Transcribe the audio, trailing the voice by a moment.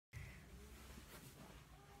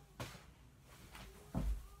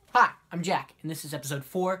I'm Jack, and this is episode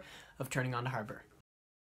 4 of Turning on to Harbor.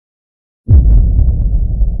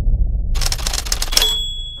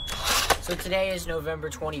 So today is November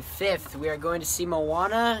 25th. We are going to see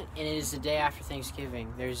Moana, and it is the day after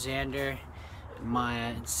Thanksgiving. There's Xander,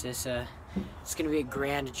 Maya, and Sissa. It's going to be a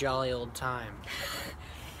grand, jolly old time.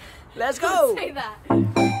 Let's go! Don't say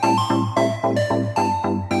that.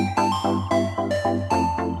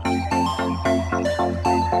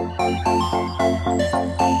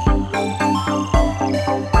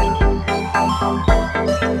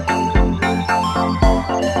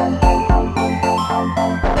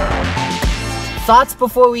 Thoughts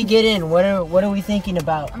before we get in? What are we thinking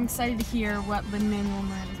about? I'm excited to hear what Lin-Manuel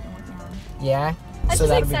Miranda's been working on. Yeah? I'm so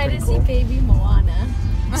just excited to see baby Moana.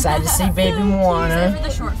 Excited to see baby Moana. Excited for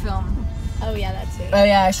the short film. Oh yeah, that too. Oh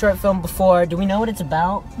yeah, a short film before. Do we know what it's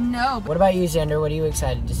about? No. What about you, Xander? What are you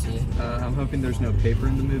excited to see? I'm hoping there's no paper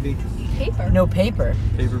in the movie. Paper? No paper.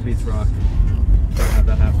 Paper beats rock. Don't have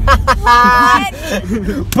that happen.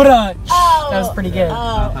 But Oh, that was pretty good.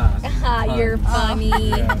 Oh, you're funny.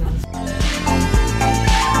 Yeah.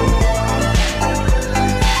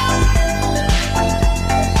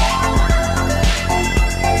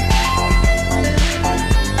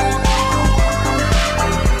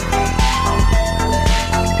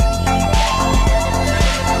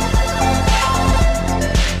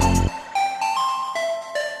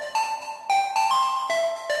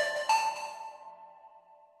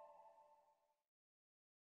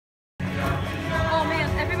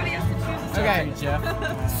 Okay,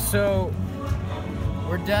 so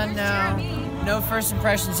we're done now. No first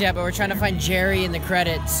impressions yet, but we're trying to find Jerry in the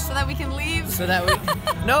credits. So that we can leave. So that we...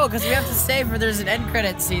 No, because we have to stay for there's an end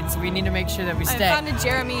credit scene, so we need to make sure that we stay. I found a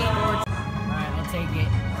Jeremy. Alright, I'll take it.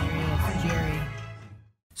 There he is, Jerry.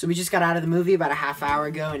 So we just got out of the movie about a half hour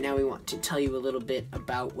ago, and now we want to tell you a little bit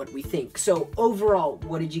about what we think. So overall,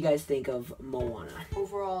 what did you guys think of Moana?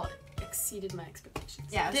 Overall, exceeded my expectations.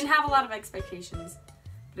 Yeah, Didn't have a lot of expectations,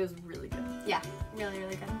 but it was really good. Yeah, really,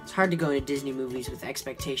 really good. It's hard to go into Disney movies with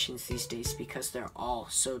expectations these days because they're all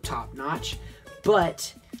so top-notch,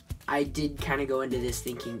 but I did kind of go into this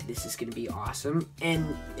thinking this is going to be awesome,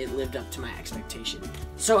 and it lived up to my expectation.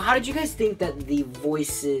 So how did you guys think that the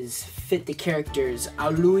voices fit the characters?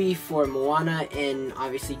 Aului for Moana, and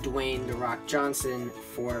obviously Dwayne "The Rock" Johnson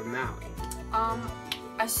for Maui.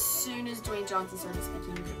 As soon as Dwayne Johnson started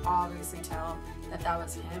speaking, you could obviously tell that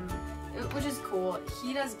was him, which is cool.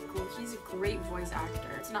 He's a great voice actor.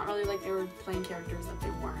 It's not really like they were playing characters that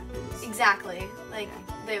they weren't. Exactly. Like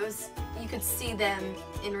you could see them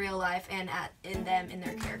in real life and in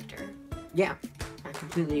their character. Yeah, I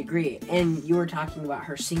completely agree. And you were talking about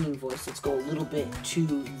her singing voice. Let's go a little bit to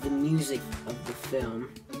the music of the film.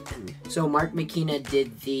 And so Mark McKenna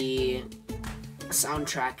did the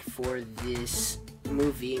soundtrack for this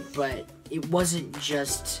movie, but it wasn't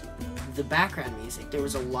just the background music. There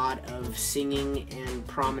was a lot of singing and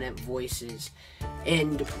prominent voices,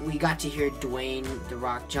 and we got to hear Dwayne "The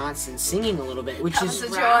Rock" Johnson singing a little bit, which That is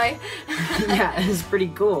was a joy. yeah, it was pretty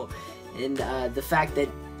cool. And the fact that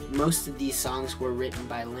most of these songs were written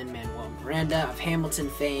by Lin-Manuel Miranda of Hamilton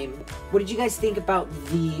fame. What did you guys think about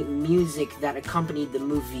the music that accompanied the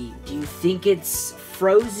movie? Do you think it's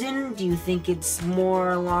Frozen? Do you think it's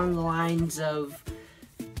more along the lines of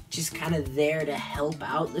just kind of there to help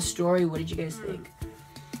out the story? What did you guys think?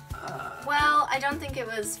 Well, I don't think it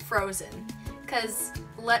was Frozen, because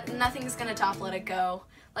nothing's gonna top Let It Go.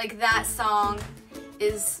 Like, that song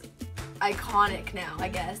is iconic now, I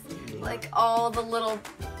guess. Like, all the little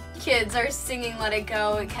kids are singing Let It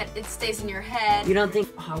Go. It stays in your head. You don't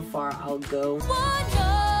think How Far I'll Go?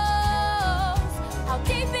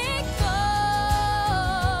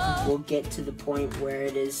 We'll get to the point where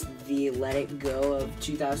it is the Let It Go of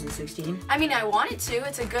 2016? I mean, I want it to.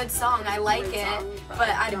 It's a good song. I like Great it, song, but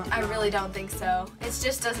I really don't think so. It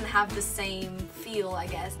just doesn't have the same feel, I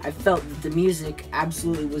guess. I felt that the music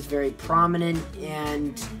absolutely was very prominent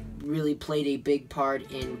and really played a big part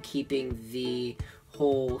in keeping the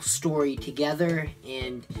whole story together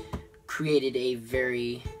and created a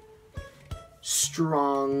very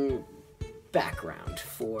strong background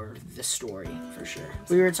for the story, for sure.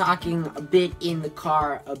 We were talking a bit in the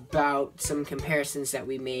car about some comparisons that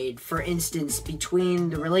we made. For instance, between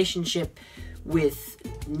the relationship with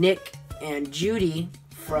Nick and Judy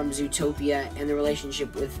from Zootopia and the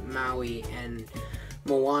relationship with Maui and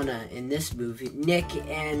Moana in this movie. Nick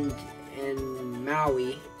and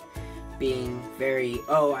Maui being very,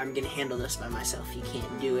 oh, I'm gonna handle this by myself, you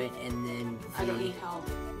can't do it, and then I don't need help.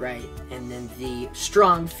 Right, and then the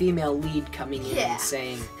strong female lead coming in Yeah. and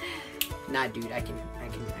saying, nah dude, I can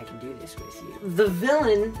do this with you. The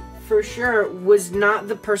villain for sure, was not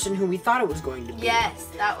the person who we thought it was going to be. Yes,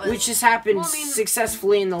 that was. Which has happened Well, I mean-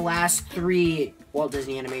 successfully in the last 3 Walt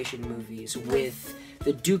Disney Animation movies, with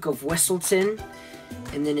the Duke of Whistleton,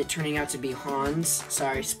 and then it turning out to be Hans.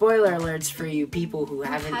 Sorry, spoiler alerts for you people who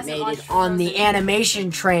haven't hasn't made it watched on the Frozen?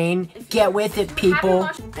 animation train. Get with it, people.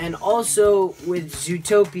 watched- And also with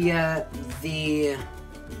Zootopia, the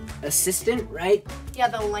assistant, right? Yeah,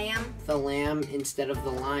 the lamb. The lamb instead of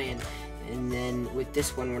the lion. And then with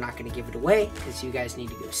this one, we're not going to give it away because you guys need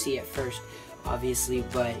to go see it first, obviously.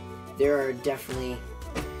 But there are definitely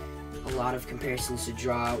a lot of comparisons to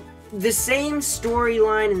draw out. The same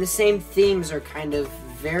storyline and the same themes are kind of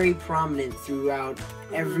very prominent throughout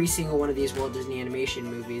every single one of these Walt Disney Animation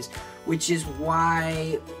movies, which is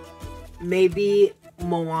why maybe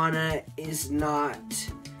Moana is not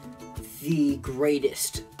the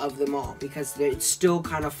greatest of them all, because it's still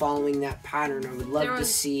kind of following that pattern. I would love to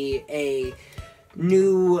see a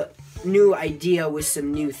new idea with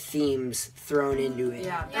some new themes thrown into it.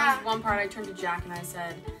 Yeah, there was one part I turned to Jack and I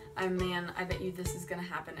said, man, I bet you this is gonna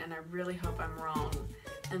happen, and I really hope I'm wrong.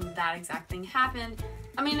 And that exact thing happened.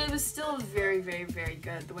 I mean, it was still very, very, very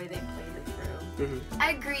good the way they played it through. Mm-hmm.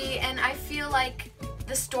 I agree, and I feel like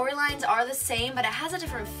the storylines are the same, but it has a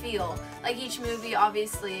different feel. Like each movie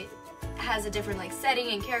obviously has a different like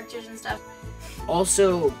setting and characters and stuff.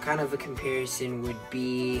 Also, kind of a comparison would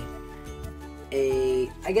be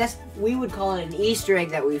I guess we would call it an Easter egg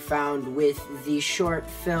that we found with the short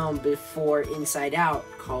film before Inside Out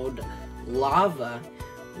called Lava,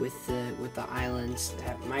 with the islands.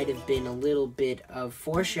 That might have been a little bit of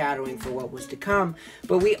foreshadowing for what was to come.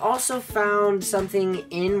 But we also found something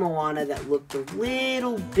in Moana that looked a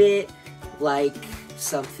little bit like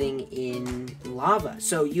something in Lava.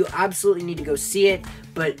 So you absolutely need to go see it,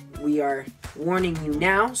 but we are warning you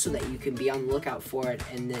now so that you can be on the lookout for it,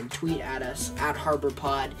 and then tweet at us at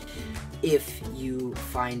HarborPod if you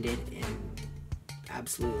find it, and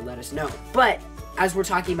absolutely let us know. But as we're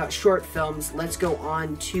talking about short films, let's go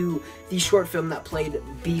on to the short film that played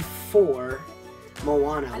before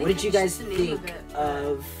Moana. What did you guys think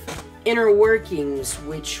of Inner Workings,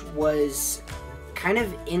 which was kind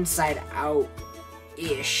of Inside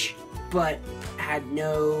Out-ish, but had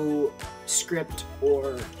no script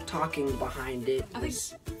or talking behind it? I think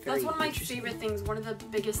that's one of my favorite things, one of the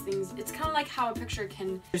biggest things. It's kind of like how a picture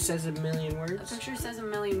says a million A words. picture says a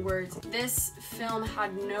million words. This film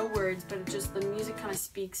had no words, but it just the music kind of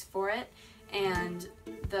speaks for it, and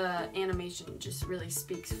the animation just really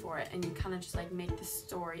speaks for it, and you kind of just like make the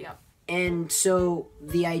story up. And so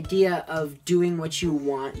the idea of doing what you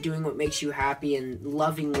want, doing what makes you happy, and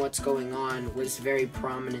loving what's going on was very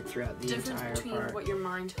prominent throughout the entire Between part. what your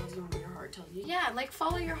mind tells you and what your heart tells you. Yeah, like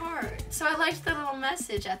follow your heart. So I liked the little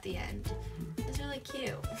message at the end. It's really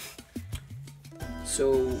cute.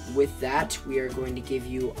 So with that, we are going to give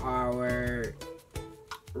you our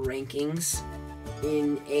rankings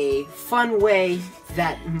in a fun way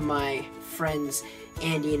that my friends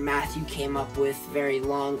Andy and Matthew came up with very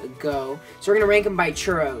long ago. So we're gonna rank them by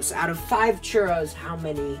churros. Out of 5 churros, how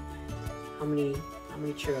many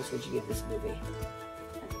churros would you give this movie?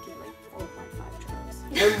 I'd give like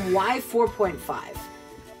 4.5 churros. And why 4.5?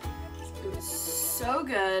 It was so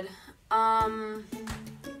good. I'm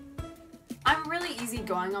really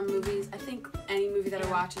easygoing on movies. I think any movie that I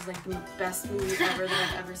watch is like the best movie ever that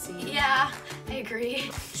I've ever seen. Yeah, I agree.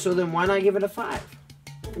 So then why not give it a 5?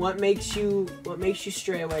 What makes you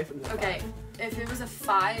stray away from the Okay, 5? if it was a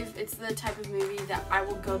 5, it's the type of movie that I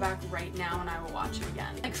will go back right now and I will watch it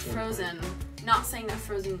again. Like Frozen. Not saying that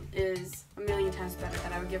Frozen is a million times better,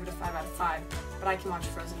 that I would give it a 5 out of 5, but I can watch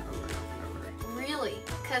Frozen over and over and over. Really?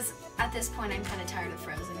 Because at this point I'm kind of tired of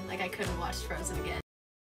Frozen. Like I couldn't watch Frozen again.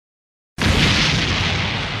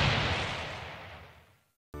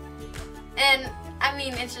 And I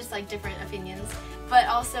mean, it's just like different opinions, but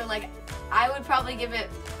also like I would probably give it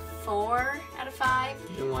 4 out of 5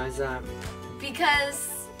 And why is that?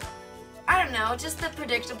 because I don't know, just the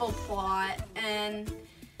predictable plot, and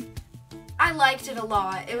I liked it a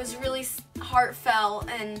lot. It was really heartfelt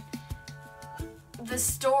and the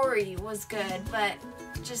story was good, but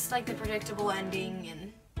just like the predictable ending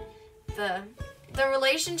and the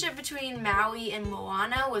relationship between Maui and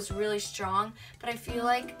Moana was really strong, but I feel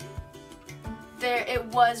like it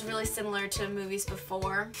was really similar to movies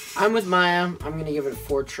before. I'm with Maya. I'm gonna give it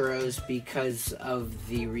 4 churros because of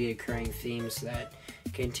the reoccurring themes that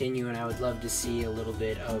continue, and I would love to see a little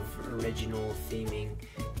bit of original theming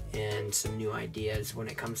and some new ideas when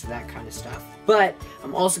it comes to that kind of stuff. But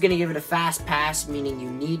I'm also gonna give it a fast pass, meaning you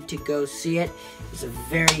need to go see it. It's a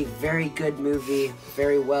very, very good movie,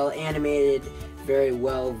 very well animated, very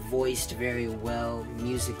well voiced, very well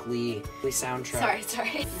musically soundtrack.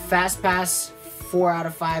 Sorry. Fast Pass, 4 out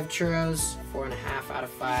of 5 churros, 4.5 out of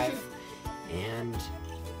 5. And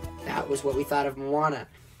that was what we thought of Moana.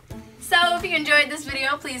 So if you enjoyed this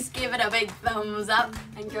video, please give it a big thumbs up.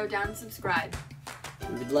 And go down and subscribe.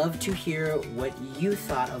 We would love to hear what you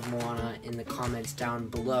thought of Moana in the comments down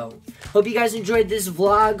below. Hope you guys enjoyed this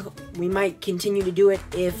vlog. We might continue to do it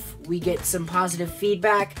if we get some positive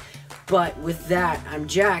feedback. But with that, I'm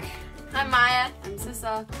Jack. I'm Maya. I'm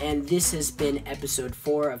Sissa. And this has been episode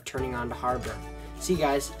 4 of Turning On to Harbor. See you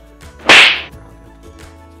guys.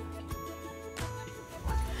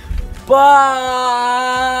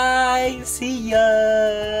 Bye! See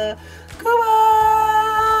ya!